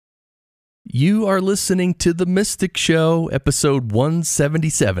You are listening to The Mystic Show, episode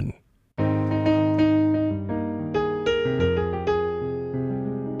 177.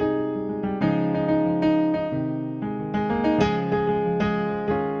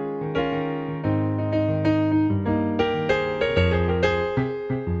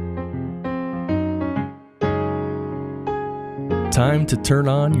 Time to turn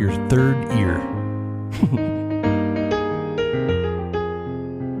on your third ear.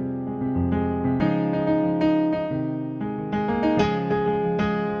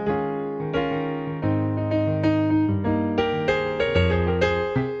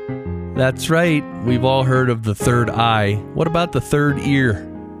 That's right, we've all heard of the third eye. What about the third ear?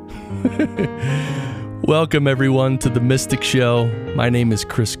 Welcome everyone to The Mystic Show. My name is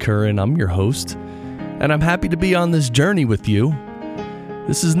Chris Curran, I'm your host, and I'm happy to be on this journey with you.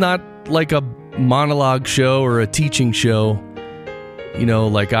 This is not like a monologue show or a teaching show, you know,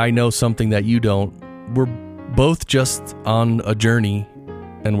 like I know something that you don't. We're both just on a journey,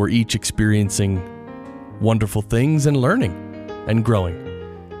 and we're each experiencing wonderful things and learning and growing.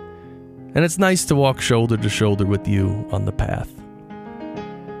 And it's nice to walk shoulder to shoulder with you on the path.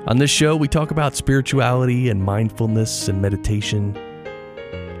 On this show, we talk about spirituality and mindfulness and meditation.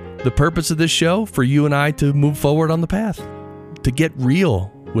 The purpose of this show, for you and I to move forward on the path, to get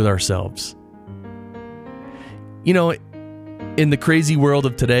real with ourselves. You know, in the crazy world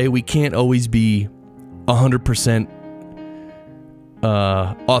of today, we can't always be 100%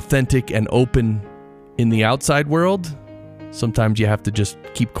 authentic and open in the outside world. Sometimes you have to just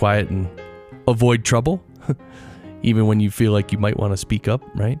keep quiet and avoid trouble, even when you feel like you might want to speak up,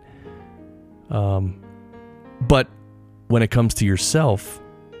 right? But when it comes to yourself,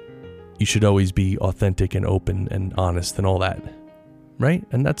 you should always be authentic and open and honest and all that, right?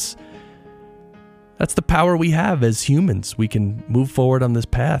 And that's the power we have as humans. We can move forward on this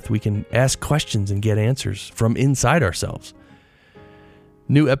path. We can ask questions and get answers from inside ourselves.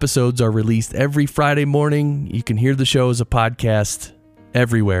 New episodes are released every Friday morning. You can hear the show as a podcast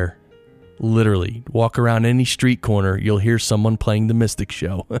everywhere. Literally. Walk around any street corner, you'll hear someone playing The Mystic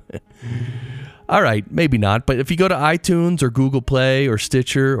Show. All right, maybe not, but if you go to iTunes or Google Play or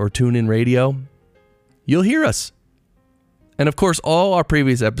Stitcher or TuneIn Radio, you'll hear us. And of course, all our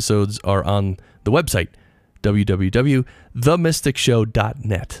previous episodes are on the website,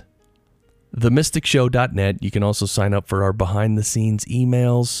 www.themysticshow.net. themysticshow.net. You can also sign up for our behind-the-scenes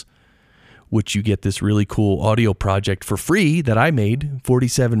emails, which you get this really cool audio project for free that I made,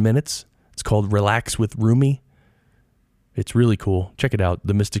 47 minutes. It's called Relax with Rumi. It's really cool. Check it out,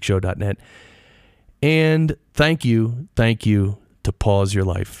 themysticshow.net. And thank you to Pause Your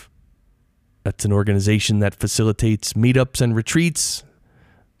Life. That's an organization that facilitates meetups and retreats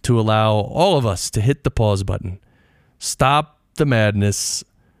to allow all of us to hit the pause button. Stop the madness.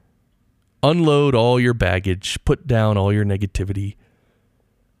 Unload all your baggage, put down all your negativity,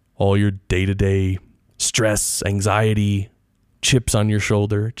 all your day-to-day stress, anxiety, chips on your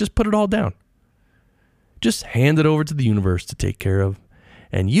shoulder. Just put it all down. Just hand it over to the universe to take care of.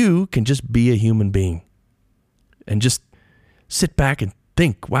 And you can just be a human being. And just sit back and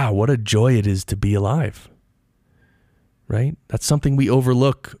think, wow, what a joy it is to be alive. Right? That's something we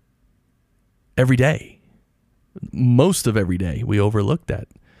overlook every day. Most of every day, we overlook that.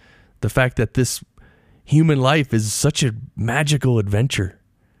 The fact that this human life is such a magical adventure.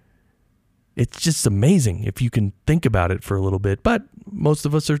 It's just amazing if you can think about it for a little bit. But most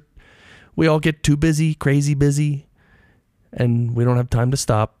of us we all get too busy, crazy busy, and we don't have time to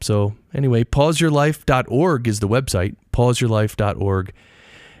stop. So anyway, pauseyourlife.org is the website, pauseyourlife.org.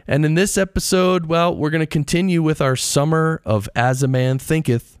 And in this episode, well, we're going to continue with our summer of As A Man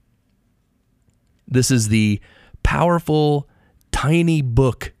Thinketh. This is the powerful, tiny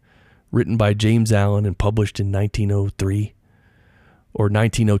book written by James Allen and published in 1903 or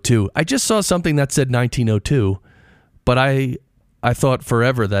 1902. I just saw something that said 1902, but I thought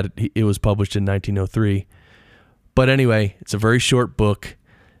forever that it was published in 1903. But anyway, it's a very short book,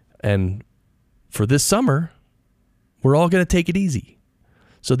 and for this summer, we're all going to take it easy.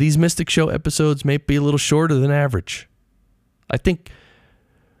 So these Mystic Show episodes may be a little shorter than average. I think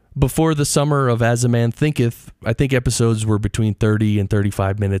before the summer of As A Man Thinketh, I think episodes were between 30 and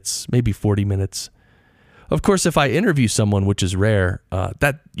 35 minutes, maybe 40 minutes. Of course, if I interview someone, which is rare,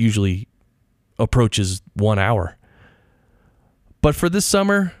 that usually approaches 1 hour. But for this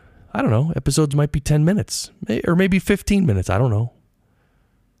summer, I don't know, episodes might be 10 minutes or maybe 15 minutes. I don't know.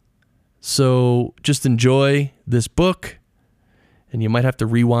 So just enjoy this book, and you might have to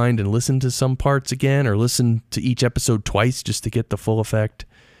rewind and listen to some parts again or listen to each episode twice just to get the full effect.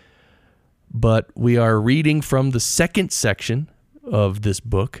 But we are reading from the second section of this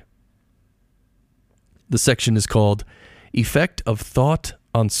book, The section is called Effect of Thought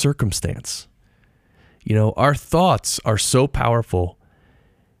on Circumstance. You know, our thoughts are so powerful.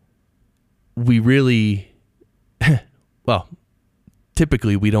 We really, well,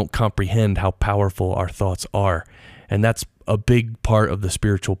 typically we don't comprehend how powerful our thoughts are. And that's a big part of the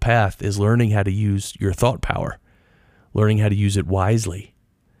spiritual path, is learning how to use your thought power, learning how to use it wisely.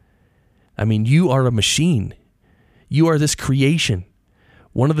 I mean, you are a machine. You are this creation.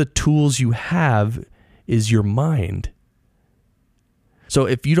 One of the tools you have is your mind. So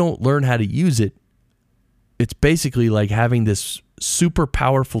if you don't learn how to use it, it's basically like having this super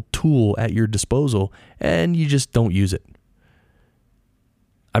powerful tool at your disposal and you just don't use it.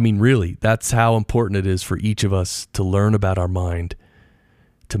 I mean, really, that's how important it is for each of us to learn about our mind,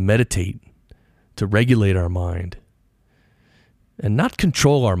 to meditate, to regulate our mind, and not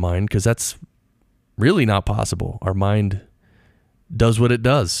control our mind, because that's really not possible. Our mind does what it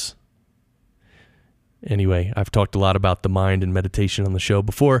does. Anyway, I've talked a lot about the mind and meditation on the show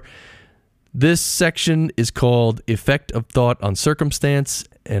before. This section is called Effect of Thought on Circumstance.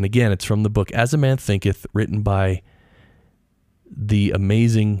 And again, it's from the book As A Man Thinketh, written by the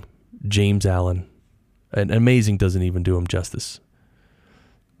amazing James Allen. And amazing doesn't even do him justice.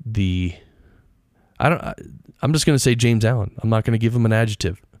 I'm just going to say James Allen. I'm not going to give him an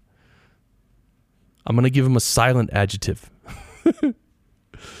adjective. I'm going to give him a silent adjective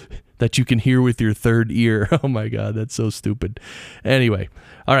that you can hear with your third ear. Oh my God, that's so stupid. Anyway,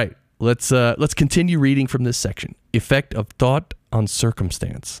 all right, let's continue reading from this section. Effect of Thought on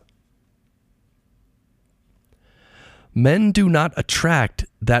Circumstance. Men do not attract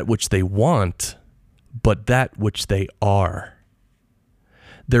that which they want, but that which they are.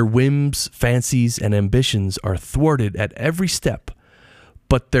 Their whims, fancies, and ambitions are thwarted at every step,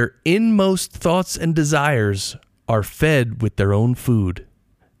 but their inmost thoughts and desires are fed with their own food,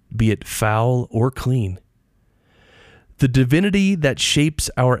 be it foul or clean. The divinity that shapes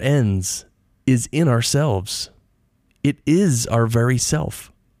our ends is in ourselves. It is our very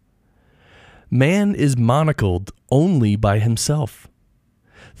self. Man is monocled only by himself.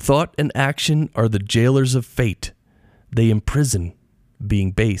 Thought and action are the jailers of fate. They imprison,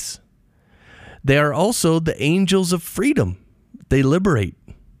 being base. They are also the angels of freedom. They liberate,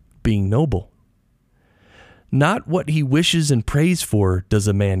 being noble. Not what he wishes and prays for does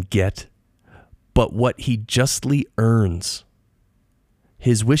a man get, but what he justly earns.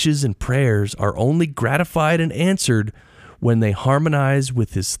 His wishes and prayers are only gratified and answered when they harmonize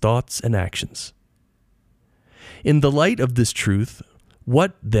with his thoughts and actions. In the light of this truth,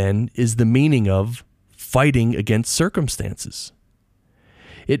 what then is the meaning of fighting against circumstances?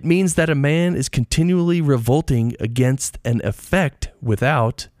 It means that a man is continually revolting against an effect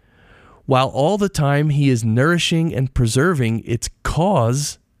without, while all the time he is nourishing and preserving its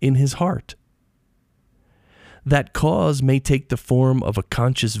cause in his heart. That cause may take the form of a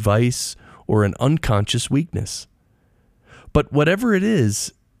conscious vice or an unconscious weakness. But whatever it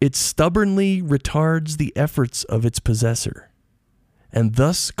is, it stubbornly retards the efforts of its possessor, and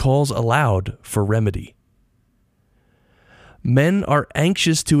thus calls aloud for remedy. Men are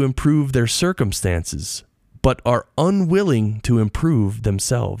anxious to improve their circumstances, but are unwilling to improve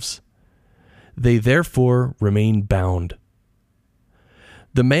themselves. They therefore remain bound.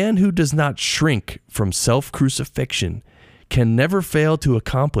 The man who does not shrink from self-crucifixion can never fail to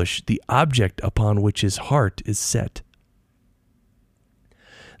accomplish the object upon which his heart is set.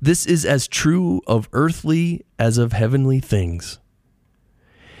 This is as true of earthly as of heavenly things.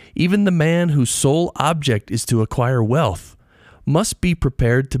 Even the man whose sole object is to acquire wealth must be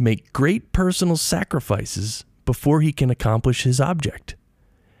prepared to make great personal sacrifices before he can accomplish his object.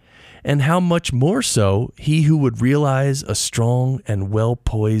 And how much more so he who would realize a strong and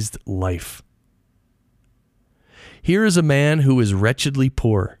well-poised life. Here is a man who is wretchedly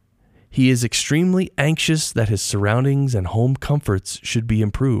poor. He is extremely anxious that his surroundings and home comforts should be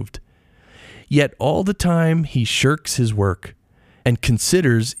improved. Yet all the time he shirks his work and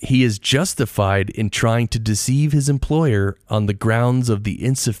considers he is justified in trying to deceive his employer on the grounds of the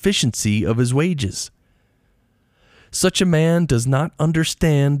insufficiency of his wages. Such a man does not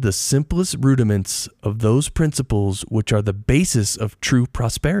understand the simplest rudiments of those principles which are the basis of true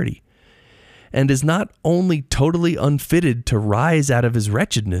prosperity, and is not only totally unfitted to rise out of his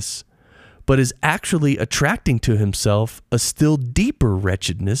wretchedness, but is actually attracting to himself a still deeper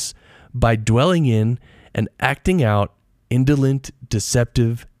wretchedness by dwelling in and acting out indolent,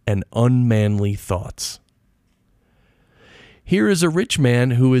 deceptive, and unmanly thoughts. Here is a rich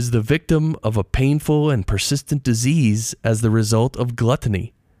man who is the victim of a painful and persistent disease as the result of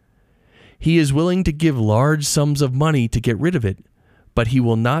gluttony. He is willing to give large sums of money to get rid of it, but he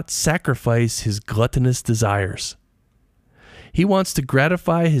will not sacrifice his gluttonous desires. He wants to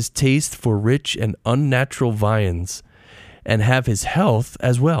gratify his taste for rich and unnatural viands and have his health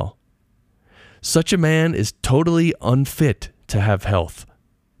as well. Such a man is totally unfit to have health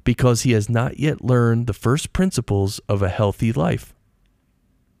because he has not yet learned the first principles of a healthy life.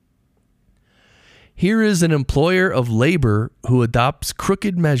 Here is an employer of labor who adopts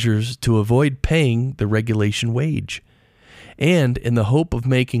crooked measures to avoid paying the regulation wage, and in the hope of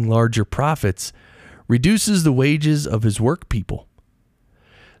making larger profits, reduces the wages of his workpeople.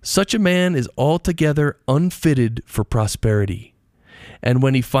 Such a man is altogether unfitted for prosperity, and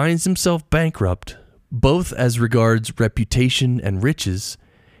when he finds himself bankrupt, both as regards reputation and riches,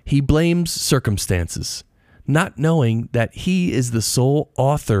 he blames circumstances, not knowing that he is the sole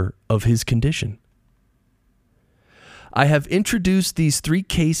author of his condition. I have introduced these three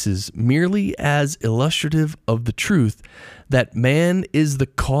cases merely as illustrative of the truth that man is the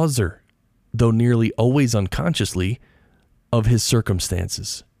causer, though nearly always unconsciously, of his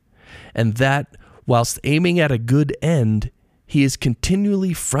circumstances, and that, whilst aiming at a good end, he is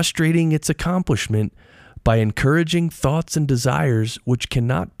continually frustrating its accomplishment by encouraging thoughts and desires which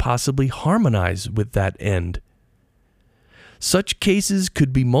cannot possibly harmonize with that end. Such cases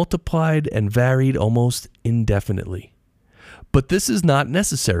could be multiplied and varied almost indefinitely. But this is not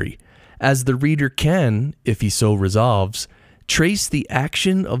necessary, as the reader can, if he so resolves, trace the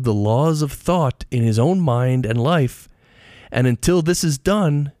action of the laws of thought in his own mind and life, and until this is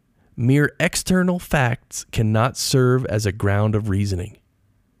done, mere external facts cannot serve as a ground of reasoning.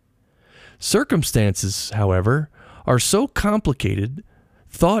 Circumstances, however, are so complicated,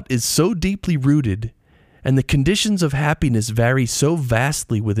 thought is so deeply rooted, and the conditions of happiness vary so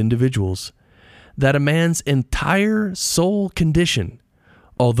vastly with individuals, that a man's entire soul condition,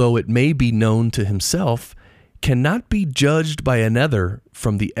 although it may be known to himself, cannot be judged by another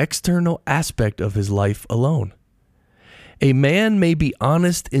from the external aspect of his life alone. A man may be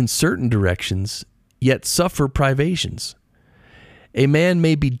honest in certain directions, yet suffer privations. A man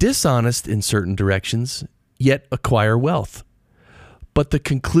may be dishonest in certain directions, yet acquire wealth. But the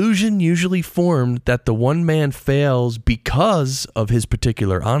conclusion usually formed that the one man fails because of his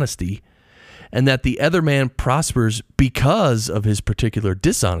particular honesty, and that the other man prospers because of his particular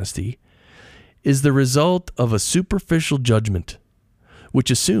dishonesty, is the result of a superficial judgment, which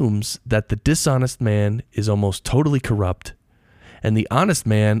assumes that the dishonest man is almost totally corrupt, and the honest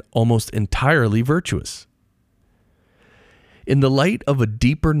man almost entirely virtuous. In the light of a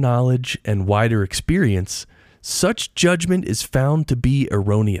deeper knowledge and wider experience, such judgment is found to be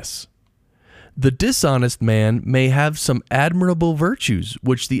erroneous. The dishonest man may have some admirable virtues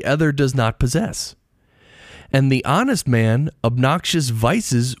which the other does not possess, and the honest man obnoxious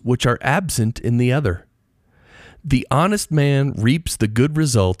vices which are absent in the other. The honest man reaps the good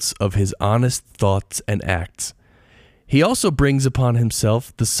results of his honest thoughts and acts. He also brings upon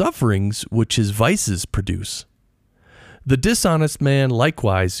himself the sufferings which his vices produce. The dishonest man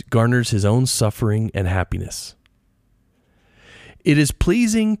likewise garners his own suffering and happiness. It is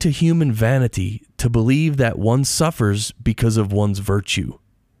pleasing to human vanity to believe that one suffers because of one's virtue.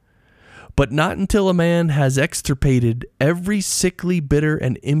 But not until a man has extirpated every sickly, bitter,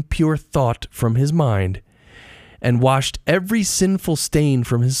 and impure thought from his mind, and washed every sinful stain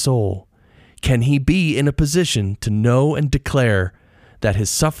from his soul, can he be in a position to know and declare that his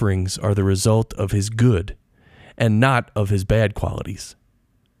sufferings are the result of his good, and not of his bad qualities.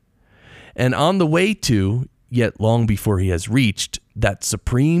 And on the way to, yet long before he has reached, that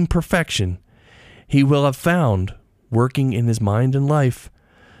supreme perfection, he will have found, working in his mind and life,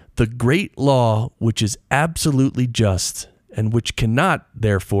 the great law which is absolutely just, and which cannot,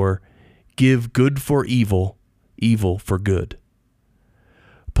 therefore, give good for evil, evil for good.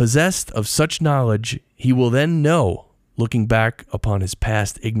 Possessed of such knowledge, he will then know, looking back upon his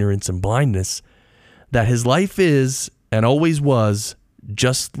past ignorance and blindness, that his life is, and always was,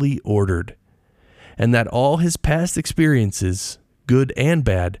 justly ordered, and that all his past experiences, good and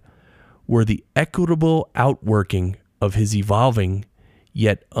bad, were the equitable outworking of his evolving,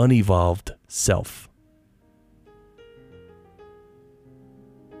 yet unevolved self.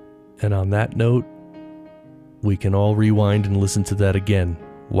 And on that note, we can all rewind and listen to that again.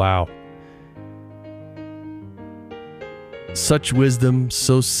 Wow. Such wisdom,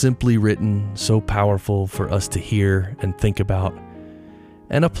 so simply written, so powerful for us to hear and think about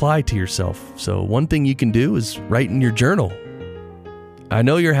and apply to yourself. So one thing you can do is write in your journal. I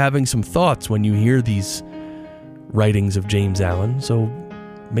know you're having some thoughts when you hear these writings of James Allen, so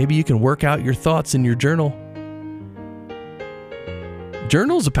maybe you can work out your thoughts in your journal.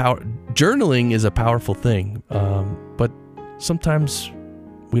 Journaling is a powerful thing, but sometimes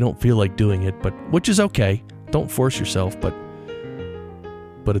we don't feel like doing it, but which is okay. Don't force yourself, but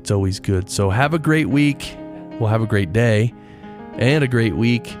it's always good. So have a great week. Well, have a great day and a great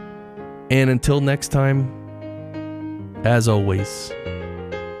week. And until next time, as always,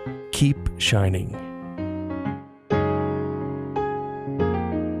 keep shining.